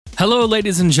Hello,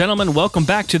 ladies and gentlemen. Welcome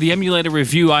back to the Emulator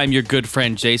Review. I'm your good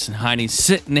friend Jason Heine,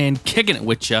 sitting and kicking it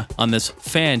with you on this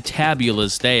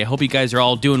fantabulous day. I hope you guys are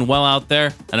all doing well out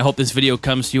there, and I hope this video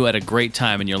comes to you at a great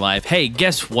time in your life. Hey,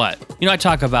 guess what? You know, I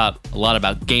talk a lot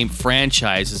about game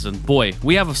franchises, and boy,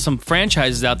 we have some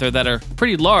franchises out there that are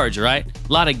pretty large, right?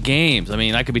 A lot of games. I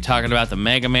mean, I could be talking about the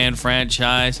Mega Man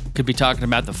franchise, could be talking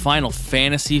about the Final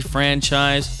Fantasy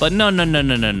franchise, but no.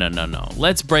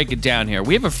 Let's break it down here.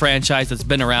 We have a franchise that's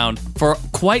been around for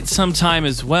quite some time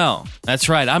as well. That's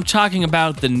right, I'm talking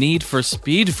about the Need for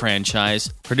Speed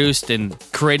franchise, produced and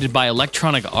created by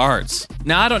Electronic Arts.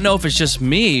 Now, I don't know if it's just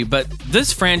me, but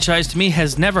this franchise to me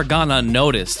has never gone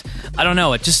unnoticed. I don't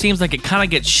know, it just seems like it kind of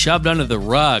gets shoved under the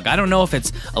rug. I don't know if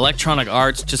it's Electronic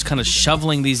Arts just kind of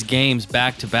shoveling these games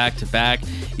back to back to back,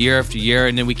 year after year,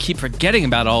 and then we keep forgetting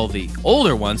about all the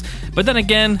older ones. But then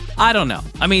again, I don't know.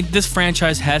 I mean, this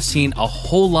franchise has seen a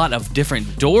whole lot of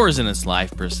different doors in its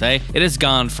life, per se. It has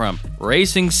gone from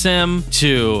racing sim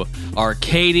to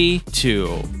arcadey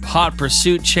to hot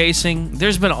pursuit chasing.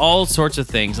 There's been all sorts of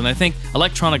things, and I think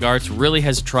Electronic Arts really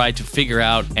has tried to figure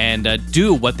out and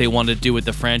do what they wanted to do with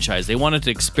the franchise. They wanted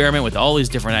to experiment with all these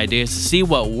different ideas to see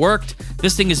what worked.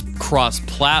 This thing is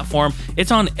cross-platform.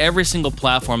 It's on every single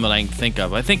platform that I can think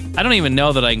of. I don't even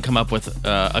know that I can come up with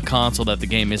a console that the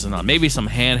game isn't on. Maybe some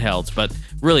handhelds, but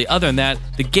really, other than that,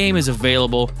 the game is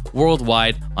available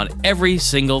worldwide on every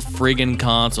single friggin'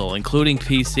 console, including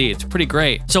PC. It's pretty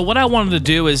great. So what I wanted to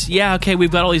do is, yeah, okay, we've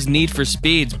got all these Need for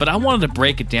Speeds, but I wanted to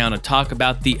break it down and talk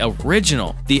about the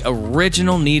original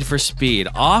Need for Speed,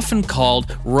 often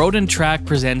called Road and Track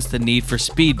Presents the Need for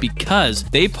Speed, because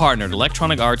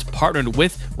Electronic Arts partnered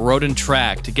with Road and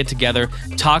Track to get together,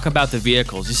 talk about the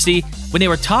vehicles. You see, when they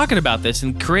were talking about this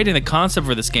and creating the concept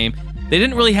for this game, they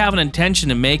didn't really have an intention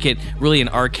to make it really an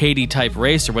arcadey type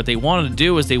racer. What they wanted to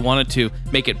do is they wanted to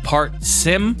make it part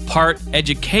sim, part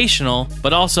educational,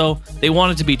 but also they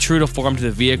wanted to be true to form to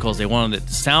the vehicles. They wanted it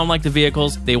to sound like the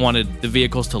vehicles. They wanted the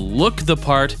vehicles to look the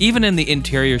part. Even in the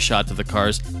interior shots of the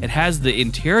cars, it has the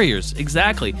interiors,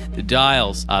 exactly. The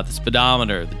dials, the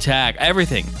speedometer, the tach,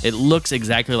 everything. It looks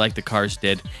exactly like the cars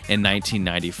did in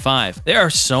 1995. There are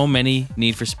so many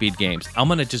Need for Speed games. I'm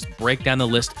gonna just break down the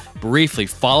list briefly.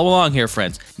 Follow along here,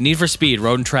 friends. Need for Speed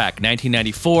Road and Track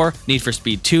 1994, Need for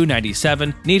Speed 2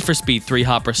 97, Need for Speed 3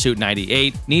 Hot Pursuit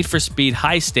 98, Need for Speed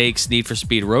High Stakes, Need for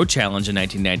Speed Road Challenge in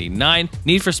 1999,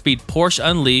 Need for Speed Porsche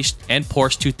Unleashed and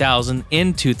Porsche 2000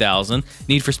 in 2000,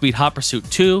 Need for Speed Hot Pursuit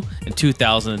 2 in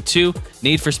 2002,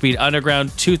 Need for Speed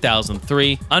Underground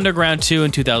 2003, Underground 2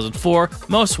 in 2004,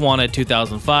 Most Wanted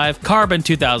 2005, Carbon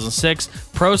 2006,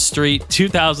 Pro Street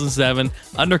 2007,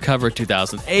 Undercover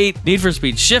 2008, Need for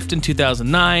Speed Shift in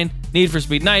 2009, Need for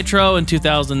Speed Nitro in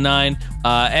 2009,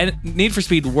 and Need for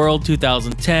Speed World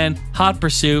 2010, Hot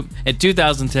Pursuit in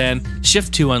 2010,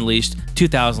 Shift 2 Unleashed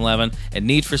 2011, and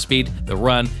Need for Speed The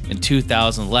Run in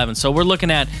 2011. So we're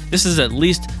looking at, this is at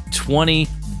least 20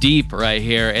 deep right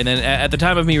here, and then at the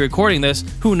time of me recording this,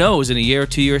 who knows, in a year,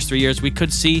 2 years, 3 years, we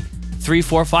could see 3,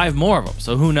 4, 5 more of them,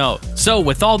 so who knows. So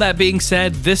with all that being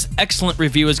said, this excellent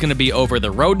review is going to be over the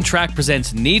Road and Track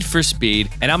Presents Need for Speed,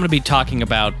 and I'm going to be talking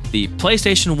about the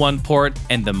PlayStation 1 port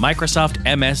and the Microsoft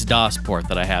MS-DOS port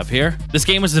that I have here. This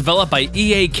game was developed by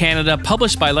EA Canada,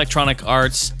 published by Electronic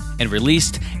Arts, and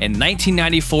released in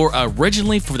 1994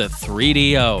 originally for the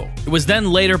 3DO. It was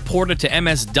then later ported to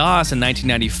MS-DOS in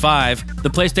 1995.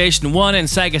 The PlayStation 1 and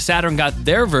Sega Saturn got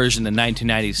their version in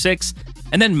 1996,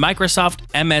 and then Microsoft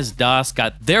MS-DOS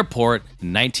got their port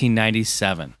in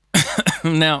 1997.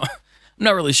 Now, I'm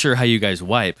not really sure how you guys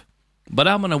wipe, but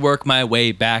I'm gonna work my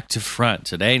way back to front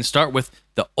today and start with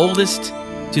the oldest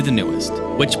to the newest,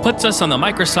 which puts us on the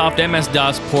Microsoft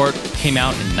MS-DOS port, came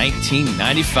out in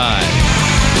 1995.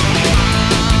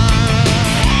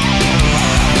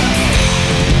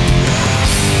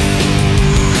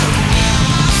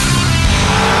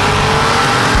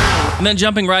 And then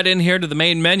jumping right in here to the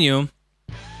main menu,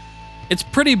 it's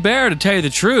pretty bare, to tell you the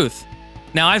truth.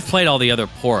 Now, I've played all the other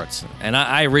ports, and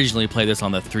I originally played this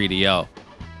on the 3DO,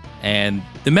 and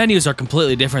the menus are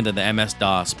completely different than the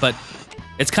MS-DOS, but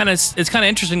it's kind of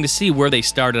interesting to see where they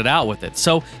started out with it.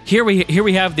 So here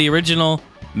we have the original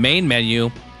main menu,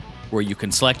 where you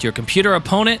can select your computer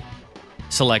opponent,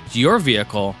 select your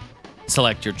vehicle,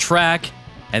 select your track,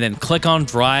 and then click on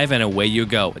drive, and away you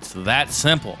go. It's that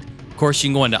simple. Of course, you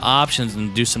can go into options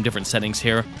and do some different settings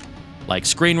here, like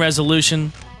screen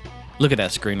resolution. Look at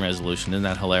that screen resolution, isn't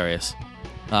that hilarious?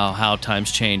 Oh, how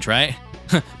times change, right?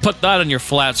 Put that on your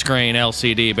flat screen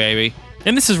LCD, baby.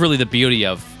 And this is really the beauty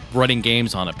of running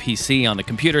games on a PC, on the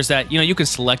computers, that, you can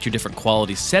select your different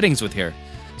quality settings with here.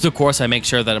 So of course I make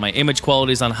sure that my image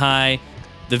quality is on high,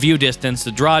 the view distance,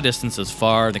 the draw distance is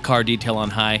far, the car detail on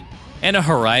high, and a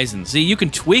horizon. See, you can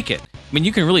tweak it. I mean,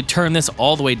 you can really turn this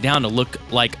all the way down to look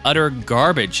like utter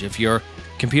garbage if your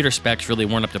computer specs really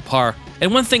weren't up to par.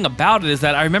 And one thing about it is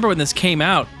that I remember when this came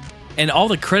out, and all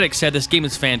the critics said this game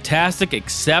is fantastic,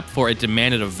 except for it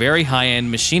demanded a very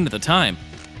high-end machine at the time.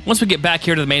 Once we get back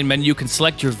here to the main menu, you can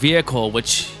select your vehicle,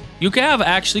 which you can have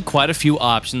actually quite a few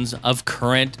options of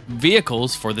current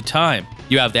vehicles for the time.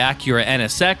 You have the Acura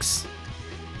NSX,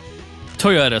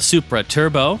 Toyota Supra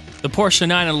Turbo, the Porsche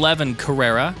 911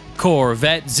 Carrera,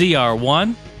 Corvette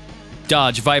ZR1,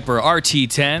 Dodge Viper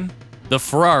RT10, the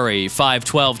Ferrari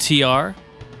 512 TR,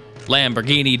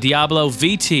 Lamborghini Diablo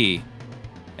VT,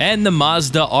 and the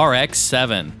Mazda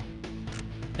RX-7.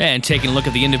 And taking a look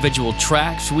at the individual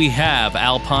tracks, we have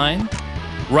Alpine,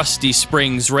 Rusty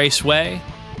Springs Raceway,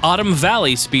 Autumn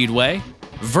Valley Speedway,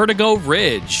 Vertigo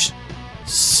Ridge,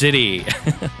 City,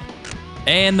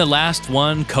 and the last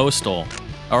one, Coastal.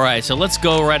 Alright, so let's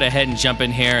go right ahead and jump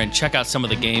in here and check out some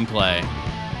of the gameplay.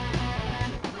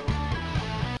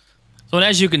 So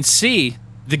as you can see,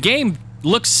 the game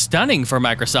looks stunning for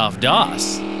Microsoft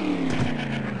DOS.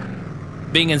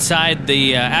 Being inside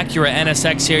the Acura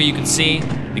NSX here, you can see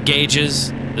the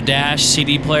gauges, the dash,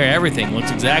 CD player, everything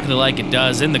looks exactly like it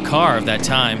does in the car of that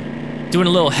time. Doing a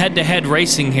little head-to-head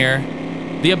racing here.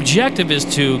 The objective is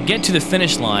to get to the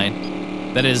finish line.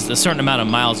 That is a certain amount of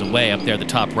miles away up there at the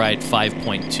top right,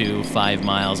 5.25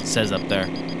 miles, it says up there.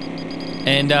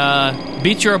 And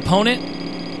beat your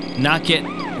opponent, not get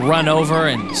run over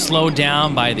and slowed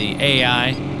down by the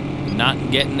AI,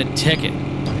 not getting a ticket.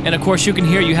 And of course you can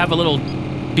hear you have a little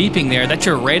beeping there. That's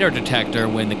your radar detector.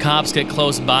 When the cops get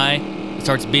close by, it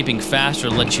starts beeping faster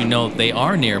to let you know they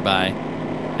are nearby.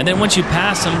 And then once you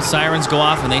pass them, sirens go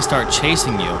off and they start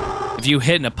chasing you. If you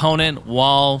hit an opponent,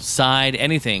 wall, side,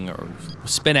 anything, or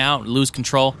spin out, lose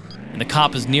control, and the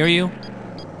cop is near you,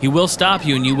 he will stop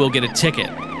you and you will get a ticket.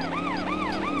 So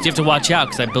you have to watch out,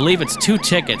 because I believe it's 2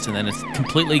 tickets and then it's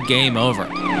completely game over.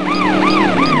 So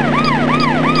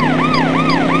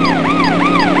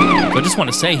I just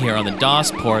want to say here on the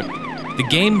DOS port, the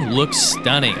game looks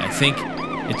stunning. I think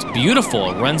it's beautiful.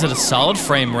 It runs at a solid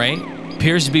frame rate,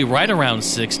 appears to be right around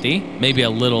 60, maybe a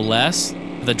little less.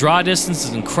 The draw distance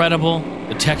is incredible,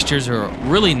 the textures are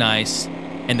really nice,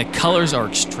 and the colors are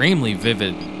extremely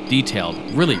vivid, detailed.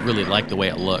 Really, really like the way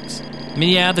it looks. I mean,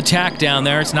 yeah, the tack down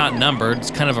there, it's not numbered, it's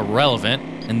kind of irrelevant,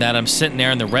 in that I'm sitting there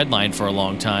in the red line for a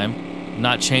long time,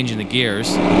 not changing the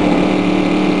gears.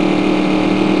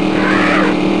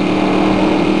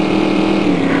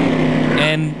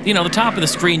 And, you know, the top of the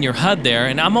screen, your HUD there,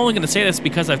 and I'm only going to say this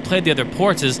because I've played the other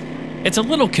ports, is it's a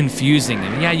little confusing.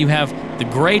 And yeah, you have the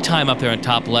gray time up there on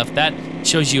top left. That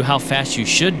shows you how fast you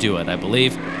should do it, I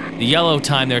believe. The yellow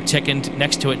time there ticking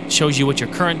next to it shows you what your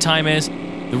current time is.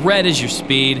 The red is your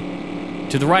speed.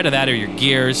 To the right of that are your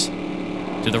gears.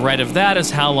 To the right of that is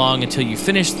how long until you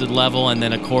finish the level. And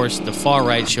then, of course, the far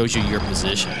right shows you your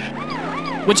position.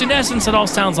 Which, in essence, it all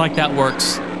sounds like that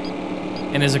works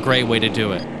and is a great way to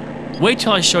do it. Wait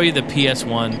till I show you the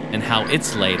PS1 and how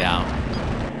it's laid out,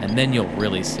 and then you'll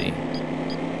really see.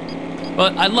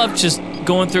 But I love just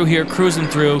going through here, cruising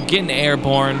through, getting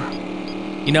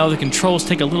airborne. You know, the controls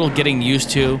take a little getting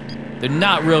used to. They're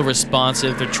not real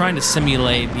responsive. They're trying to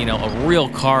simulate, you know, a real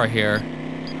car here.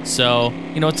 So,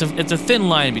 you know, it's a thin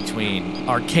line between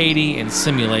arcadey and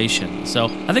simulation. So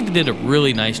I think they did a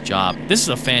really nice job. This is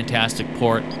a fantastic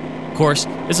port. Of course,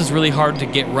 this is really hard to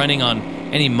get running on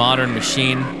any modern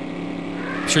machine.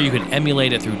 I'm sure you could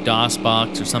emulate it through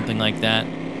DOSBox or something like that.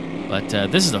 But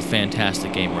this is a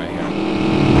fantastic game right here.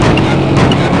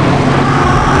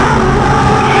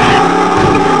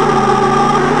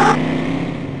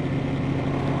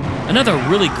 Another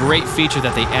really great feature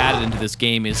that they added into this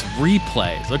game is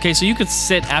replays. Okay, so you could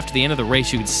sit after the end of the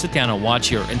race, you could sit down and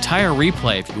watch your entire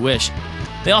replay if you wish.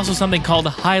 They also have something called a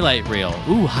highlight reel.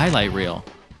 Ooh, highlight reel.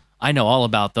 I know all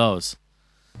about those.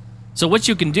 So what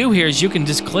you can do here is you can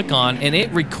just click on and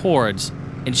it records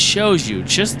and shows you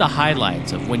just the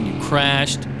highlights of when you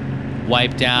crashed,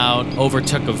 wiped out,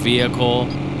 overtook a vehicle,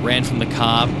 ran from the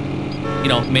cop, you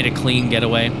know, made a clean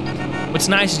getaway. What's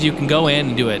nice is you can go in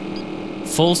and do it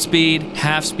full speed,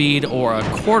 half speed, or a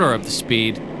quarter of the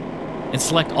speed, and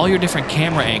select all your different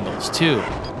camera angles too.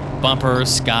 Bumper,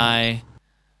 sky,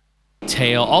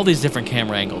 tail, all these different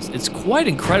camera angles. It's quite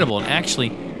incredible and actually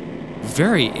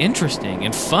very interesting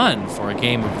and fun for a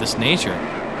game of this nature.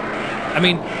 I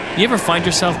mean, you ever find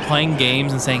yourself playing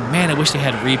games and saying, man, I wish they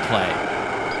had replay?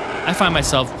 I find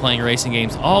myself playing racing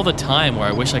games all the time where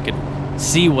I wish I could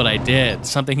see what I did,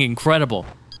 something incredible.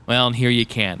 Well, and here you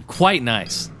can. Quite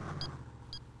nice.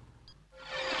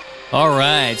 All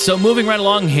right, so moving right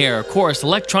along here, of course,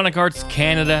 Electronic Arts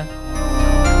Canada.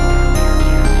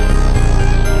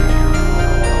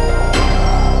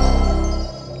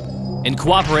 In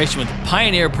cooperation with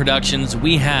Pioneer Productions,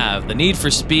 we have the Need for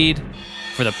Speed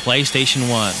for the PlayStation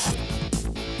 1.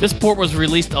 This port was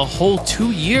released a whole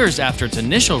 2 years after its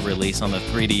initial release on the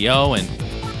 3DO and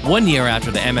 1 year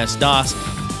after the MS-DOS.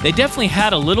 They definitely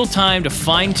had a little time to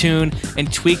fine-tune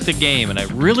and tweak the game, and I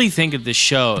really think that this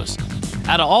shows.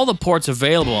 Out of all the ports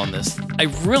available on this, I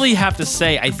really have to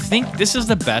say I think this is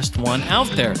the best one out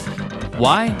there.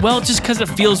 Why? Well, just because it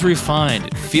feels refined,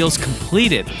 it feels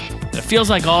completed. It feels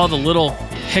like all the little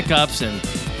hiccups and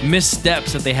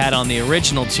missteps that they had on the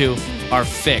original two are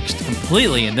fixed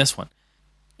completely in this one.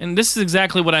 And this is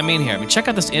exactly what I mean here. I mean, check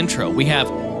out this intro. We have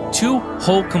two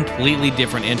whole completely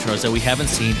different intros that we haven't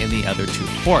seen in the other two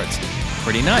ports.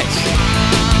 Pretty nice.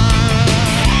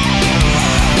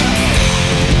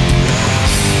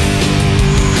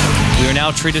 We are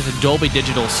now treated to Dolby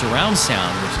Digital surround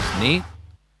sound, which is neat.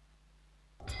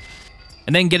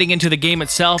 And then getting into the game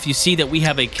itself, you see that we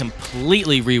have a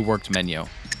completely reworked menu.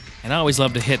 And I always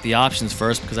love to hit the options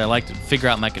first because I like to figure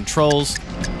out my controls,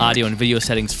 audio and video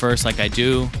settings first like I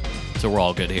do, so we're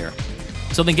all good here.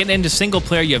 So then getting into single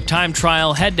player, you have time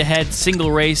trial, head-to-head,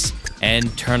 single race,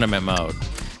 and tournament mode.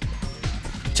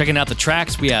 Checking out the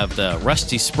tracks, we have the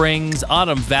Rusty Springs,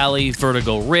 Autumn Valley,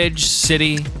 Vertigo Ridge,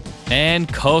 City,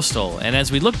 and Coastal. And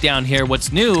as we look down here,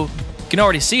 what's new, you can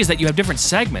already see is that you have different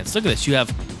segments. Look at this, you have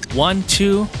 3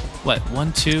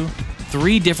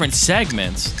 different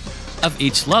segments of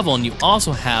each level, and you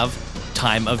also have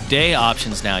time of day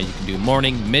options now. You can do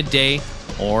morning, midday,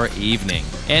 or evening.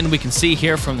 And we can see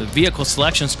here from the vehicle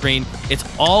selection screen, it's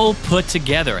all put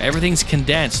together. Everything's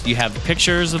condensed. You have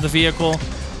pictures of the vehicle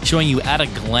showing you at a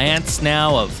glance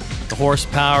now of the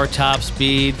horsepower, top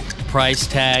speed, price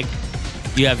tag.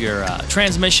 You have your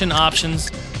transmission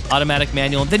options, automatic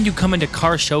manual, and then you come into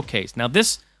Car Showcase. Now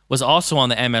this was also on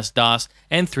the MS-DOS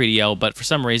and 3DO, but for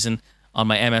some reason on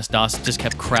my MS-DOS it just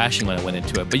kept crashing when I went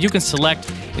into it. But you can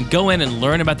select and go in and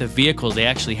learn about the vehicles. They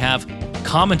actually have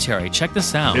commentary. Check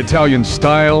this out. Italian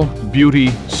style,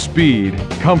 beauty, speed,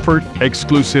 comfort,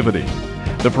 exclusivity.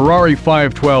 The Ferrari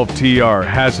 512 TR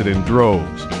has it in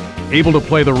droves. Able to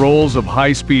play the roles of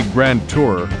high-speed Grand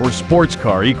Tourer or sports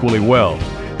car equally well,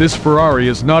 this Ferrari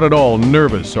is not at all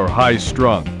nervous or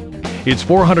high-strung. Its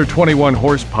 421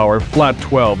 horsepower flat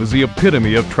 12 is the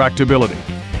epitome of tractability.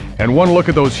 And one look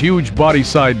at those huge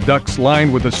body-side ducts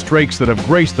lined with the strakes that have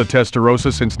graced the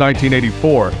Testarossa since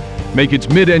 1984 make its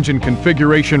mid-engine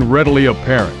configuration readily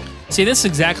apparent. See, this is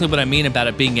exactly what I mean about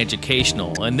it being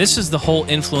educational, and this is the whole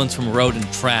influence from Road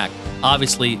and Track.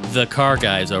 Obviously, the car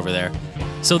guys over there.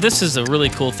 So this is a really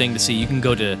cool thing to see. You can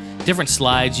go to different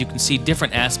slides, you can see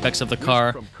different aspects of the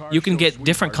car, you can get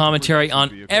different commentary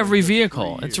on every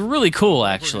vehicle. It's really cool,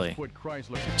 actually.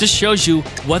 Just shows you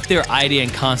what their idea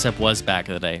and concept was back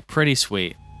in the day. Pretty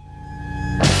sweet.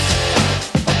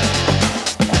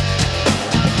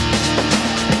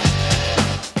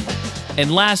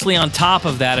 And lastly, on top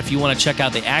of that, if you want to check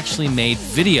out, they actually made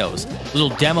videos, little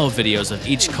demo videos of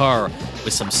each car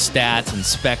with some stats and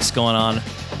specs going on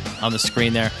the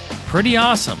screen there. Pretty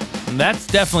awesome. And that's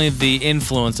definitely the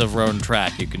influence of Road and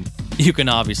Track. You can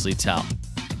obviously tell.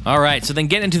 All right, so then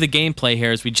getting into the gameplay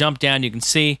here, as we jump down, you can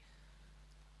see.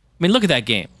 I mean, look at that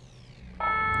game.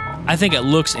 I think it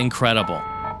looks incredible,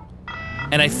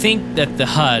 and I think that the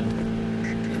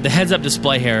HUD, the heads-up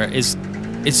display here, is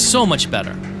so much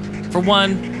better. For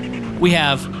one, we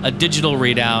have a digital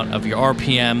readout of your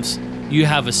RPMs. You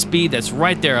have a speed that's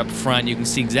right there up front. You can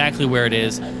see exactly where it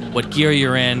is, what gear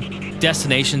you're in,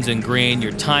 destinations in green,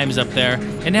 your time's up there.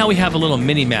 And now we have a little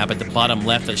mini-map at the bottom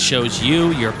left that shows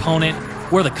you, your opponent,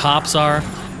 where the cops are,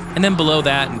 and then below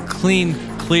that, in clean,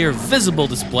 clear, visible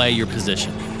display, your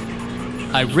position.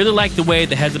 I really like the way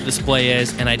the heads-up display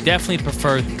is, and I definitely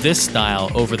prefer this style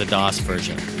over the DOS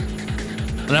version.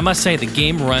 And I must say, the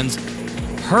game runs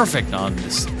perfect on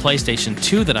this PlayStation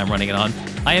 2 that I'm running it on.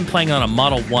 I am playing on a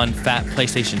Model 1 fat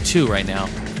PlayStation 2 right now.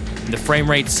 The frame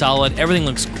rate's solid, everything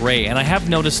looks great, and I have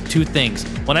noticed two things.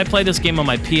 When I play this game on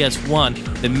my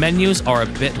PS1, the menus are a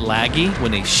bit laggy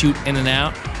when they shoot in and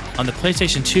out. On the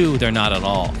PlayStation 2, they're not at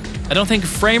all. I don't think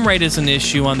frame rate is an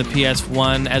issue on the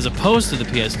PS1 as opposed to the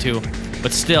PS2,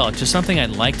 but still, it's just something I'd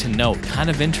like to note. Kind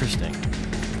of interesting.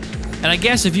 And I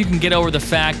guess if you can get over the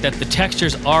fact that the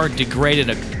textures are degraded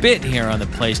a bit here on the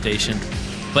PlayStation,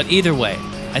 but either way,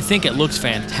 I think it looks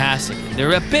fantastic.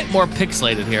 They're a bit more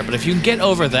pixelated here, but if you can get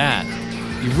over that,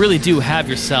 you really do have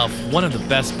yourself one of the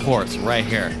best ports right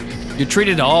here. You're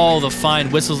treated to all the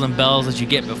fine whistles and bells that you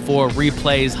get before,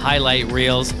 replays, highlight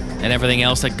reels, and everything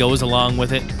else that goes along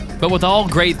with it. But with all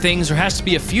great things, there has to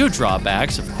be a few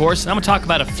drawbacks, of course. And I'm going to talk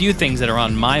about a few things that are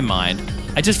on my mind.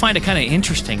 I just find it kind of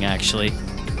interesting, actually.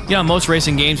 You know, most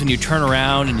racing games, when you turn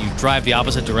around and you drive the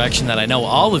opposite direction, that I know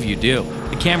all of you do,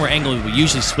 the camera angle will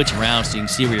usually switch around so you can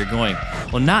see where you're going.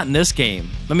 Well, not in this game.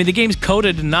 I mean, the game's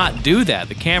coded to not do that.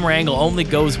 The camera angle only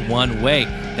goes one way.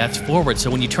 That's forward.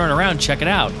 So when you turn around, check it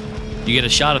out. You get a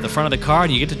shot at the front of the car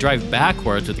and you get to drive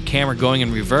backwards with the camera going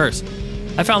in reverse.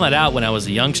 I found that out when I was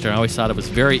a youngster, and I always thought it was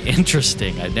very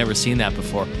interesting. I'd never seen that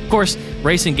before. Of course,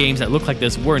 racing games that look like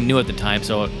this were new at the time,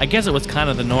 so I guess it was kind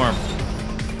of the norm.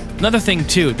 Another thing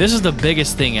too, this is the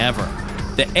biggest thing ever.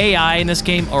 The AI in this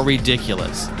game are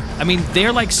ridiculous. I mean,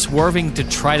 they're like swerving to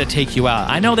try to take you out.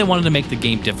 I know they wanted to make the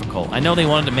game difficult. I know they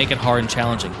wanted to make it hard and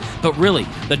challenging. But really,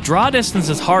 the draw distance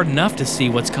is hard enough to see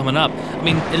what's coming up. I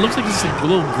mean, it looks like there's a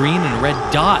little green and red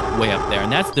dot way up there,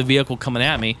 and that's the vehicle coming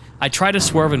at me. I try to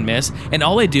swerve and miss, and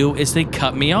all they do is they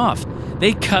cut me off.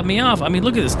 They cut me off. I mean,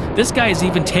 look at this. This guy is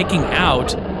even taking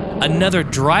out another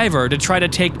driver to try to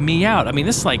take me out. I mean,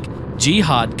 this is like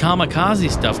jihad,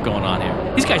 kamikaze stuff going on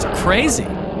here. These guys are crazy.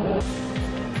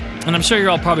 And I'm sure you're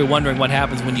all probably wondering what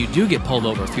happens when you do get pulled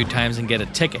over a few times and get a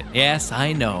ticket. Yes,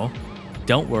 I know.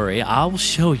 Don't worry, I'll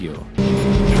show you.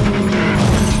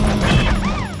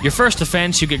 Your first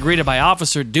offense, you get greeted by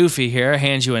Officer Doofy here,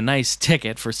 hands you a nice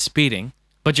ticket for speeding.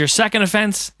 But your second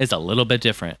offense is a little bit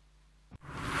different.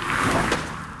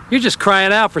 You're just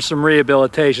crying out for some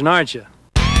rehabilitation, aren't you?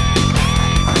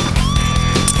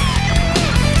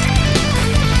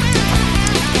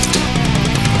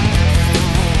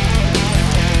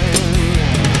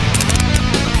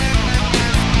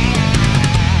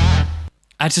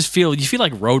 I just feel, you feel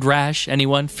like road rash?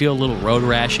 Anyone feel a little road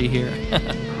rashy here?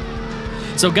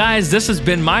 So guys, this has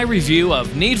been my review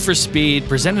of Need for Speed,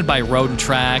 presented by Road &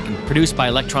 Track and produced by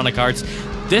Electronic Arts.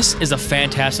 This is a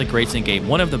fantastic racing game,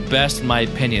 one of the best in my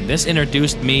opinion. This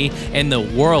introduced me and the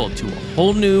world to a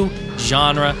whole new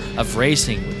genre of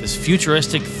racing with this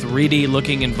futuristic 3D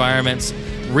looking environments,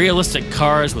 realistic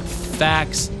cars with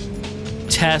facts,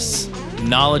 tests,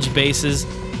 knowledge bases,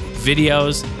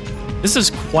 videos. This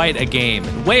is quite a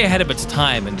game, way ahead of its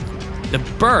time, and the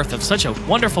birth of such a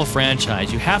wonderful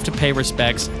franchise. You have to pay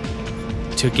respects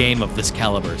to a game of this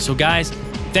caliber. So guys,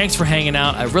 thanks for hanging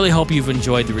out. I really hope you've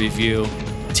enjoyed the review.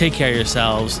 Take care of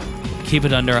yourselves. Keep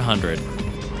it under 100.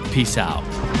 Peace out.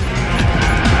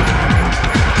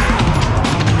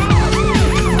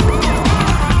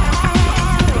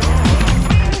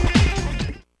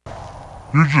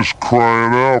 You're just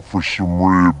crying out for some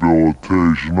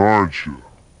rehabilitation, aren't you?